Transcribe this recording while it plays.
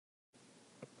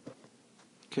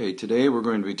Okay, today we're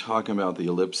going to be talking about the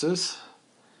ellipsis.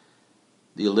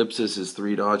 The ellipsis is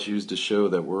three dots used to show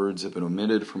that words have been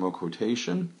omitted from a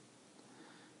quotation.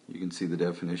 You can see the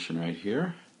definition right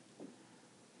here.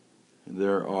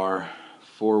 There are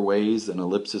 4 ways an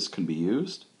ellipsis can be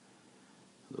used.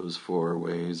 Those 4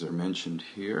 ways are mentioned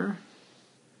here.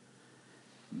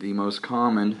 The most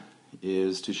common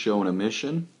is to show an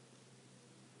omission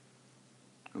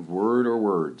of word or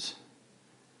words.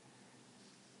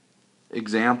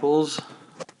 Examples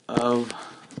of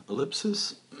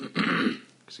ellipsis,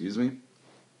 excuse me.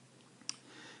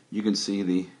 You can see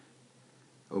the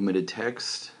omitted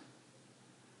text,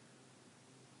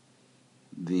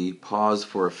 the pause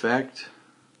for effect,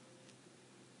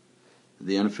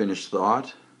 the unfinished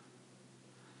thought,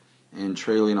 and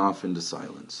trailing off into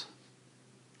silence.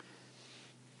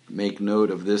 Make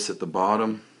note of this at the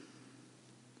bottom,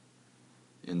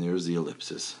 and there's the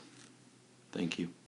ellipsis. Thank you.